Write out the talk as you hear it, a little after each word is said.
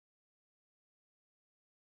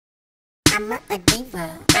I'm a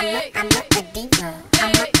diva. I'm a diva. I'm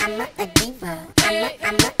a diva. I'm a diva.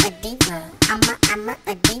 I'm a diva. I'm a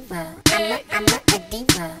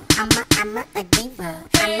diva. I'm a diva.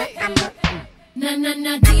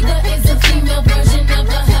 Na diva is a female version of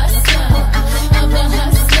a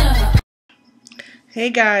hustler. Hey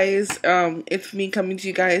guys, it's me coming to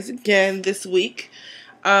you guys again this week.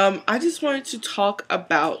 I just wanted to talk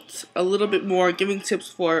about a little bit more, giving tips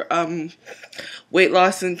for weight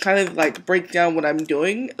loss and kind of like break down what I'm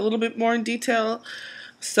doing a little bit more in detail.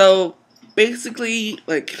 So basically,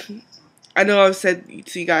 like, I know I've said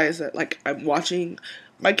to you guys that like I'm watching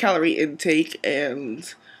my calorie intake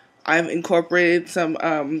and I've incorporated some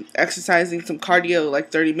exercising, some cardio,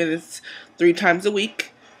 like 30 minutes 3 times a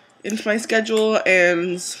week into my schedule,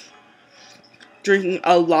 and drinking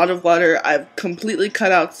a lot of water. I've completely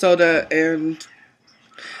cut out soda, and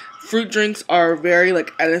fruit drinks are very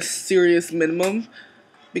like at a serious minimum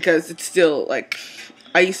because it's still like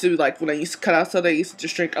I used to like when I used to cut out soda, I used to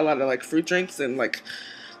just drink a lot of like fruit drinks and like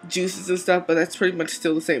juices and stuff, but that's pretty much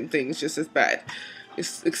still the same thing. It's just as bad,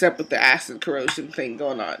 except with the acid corrosion thing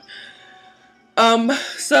going on.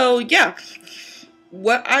 So yeah,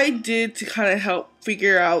 what I did to kind of help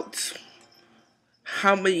figure out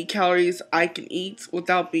how many calories I can eat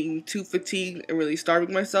without being too fatigued and really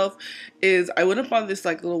starving myself is I went up on this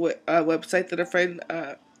like little website that a friend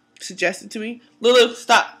suggested to me. Lulu,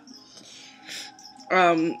 stop.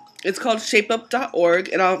 It's called shapeup.org,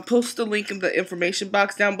 and I'll post the link in the information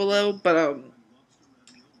box down below. But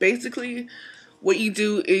basically what you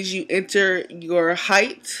do is you enter your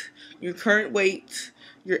height, your current weight,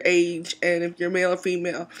 your age, and if you're male or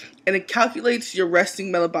female, and it calculates your resting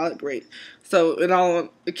metabolic rate. So it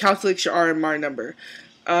calculates your RMR number.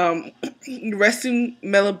 Your resting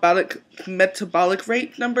metabolic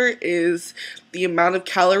rate number is the amount of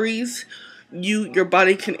calories your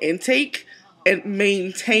body can intake and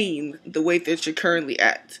maintain the weight that you're currently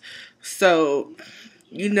at. So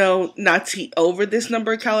you know not to eat over this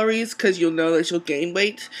number of calories because you'll know that you'll gain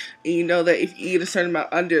weight, and you know that if you eat a certain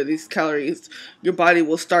amount under these calories, your body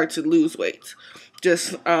will start to lose weight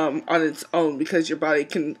just on its own, because your body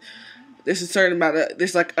can. There's a certain amount of,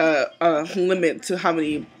 there's like a limit to how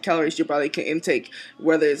many calories your body can intake,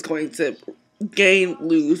 whether it's going to gain,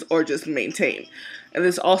 lose, or just maintain. And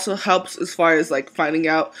this also helps as far as like finding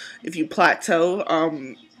out if you plateau.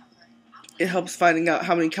 It helps finding out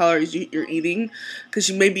how many calories you're eating, because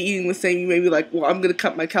you may be eating the same. You may be like, well, I'm going to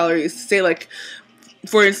cut my calories. Say like,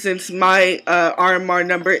 for instance, my RMR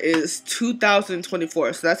number is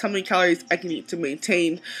 2,024. So that's how many calories I can eat to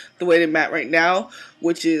maintain the weight I'm at right now,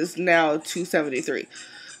 which is now 273.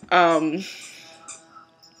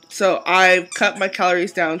 So I've cut my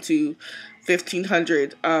calories down to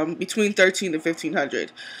 1,500, between 1,300 and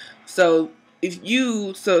 1,500. So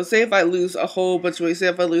say if I lose a whole bunch of weight, say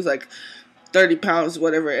if I lose like 30 pounds,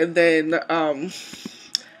 whatever, and then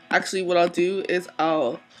actually what I'll do is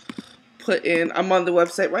I'll put in, I'm on the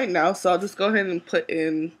website right now, so I'll just go ahead and put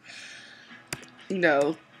in, you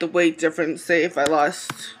know, the weight difference. Say if I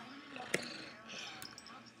lost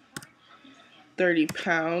 30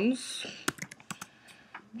 pounds,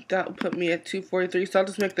 that will put me at 243, so I'll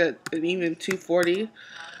just make that an even 240,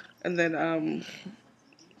 and then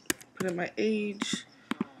put in my age,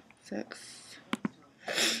 sex.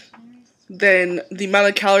 Then the amount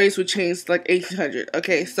of calories would change to like 1,800.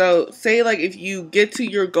 Okay, so say like if you get to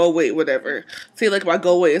your goal weight, whatever. Say like my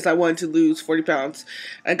goal weight is I wanted to lose 40 pounds.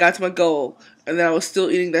 I got to my goal, and then I was still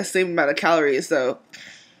eating that same amount of calories. So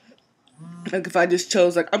like if I just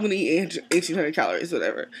chose like I'm going to eat 1,800 calories,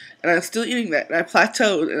 whatever, and I'm still eating that, and I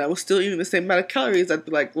plateaued, and I was still eating the same amount of calories, I'd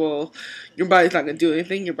be like, well, your body's not going to do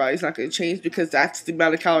anything. Your body's not going to change, because that's the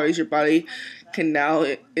amount of calories your body can now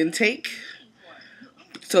intake.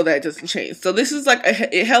 So that it doesn't change. So this is like,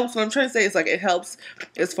 it helps. What I'm trying to say is like it helps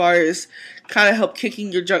as far as kind of help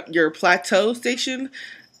kicking your plateau station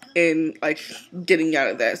and like getting out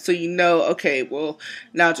of that. So you know, okay, well,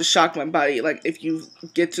 now to shock my body. Like if you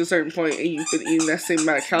get to a certain point and you've been eating that same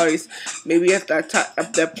amount of calories, maybe at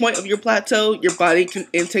that point of your plateau, your body can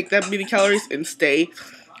intake that many calories and stay,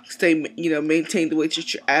 maintain the weight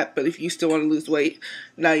that you're at. But if you still want to lose weight,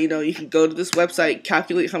 now you know you can go to this website,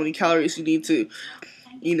 calculate how many calories you need to,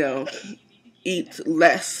 eat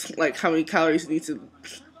less, like how many calories you need to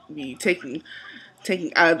be taking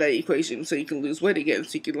out of that equation, so you can lose weight again,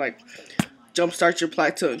 so you can like jumpstart your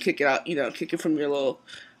plateau and kick it out, kick it from your little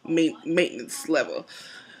maintenance level.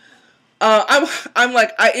 I'm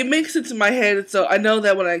like, it makes sense in my head, so I know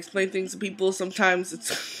that when I explain things to people,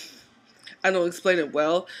 sometimes I don't explain it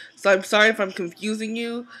well, so I'm sorry if I'm confusing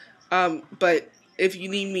you, but if you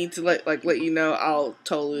need me to let you know, I'll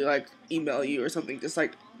totally like email you or something. Just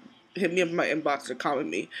like hit me up in my inbox or comment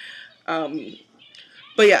me.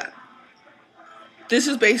 But yeah, this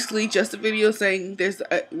is basically just a video saying there's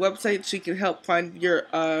a website so you can help find your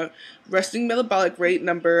resting metabolic rate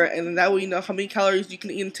number, and then that way you know how many calories you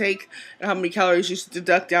can intake and how many calories you should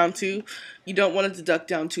deduct down to. You don't want to deduct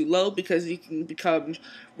down too low because you can become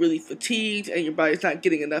really fatigued and your body's not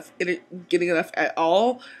getting enough at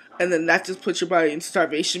all, and then that just puts your body in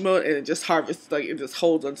starvation mode and it just harvests, like it just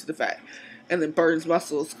holds onto the fat and then burns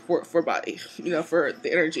muscles for body, for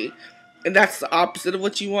the energy. And that's the opposite of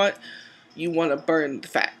what you want. You want to burn the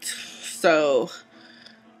fat. So,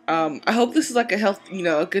 I hope this is like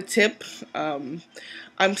a good tip. I'm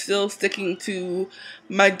still sticking to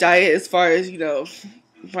my diet as far as,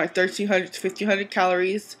 my 1,300 to 1,500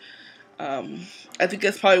 calories. I think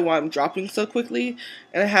that's probably why I'm dropping so quickly.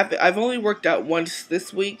 And I've only worked out once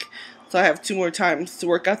this week, so I have 2 more times to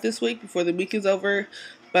work out this week before the week is over.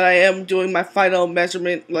 But I am doing my final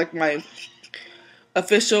measurement, like my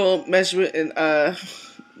official measurement and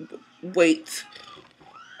weight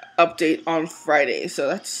update on Friday. So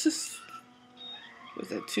that's just, was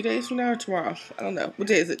it 2 days from now or tomorrow? I don't know. What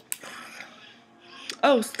day is it?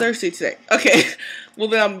 Oh, it's Thursday today. Okay. Well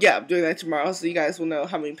then, I'm doing that tomorrow, so you guys will know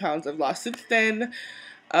how many pounds I've lost since then.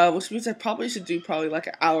 Which means I probably should do like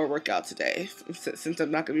an hour workout today, since I'm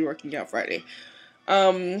not gonna be working out Friday.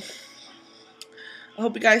 I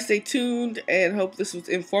hope you guys stay tuned and hope this was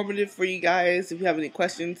informative for you guys. If you have any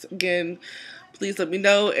questions, again, please let me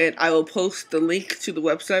know, and I will post the link to the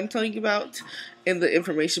website I'm telling you about in the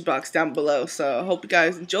information box down below. So I hope you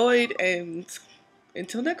guys enjoyed, and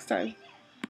until next time.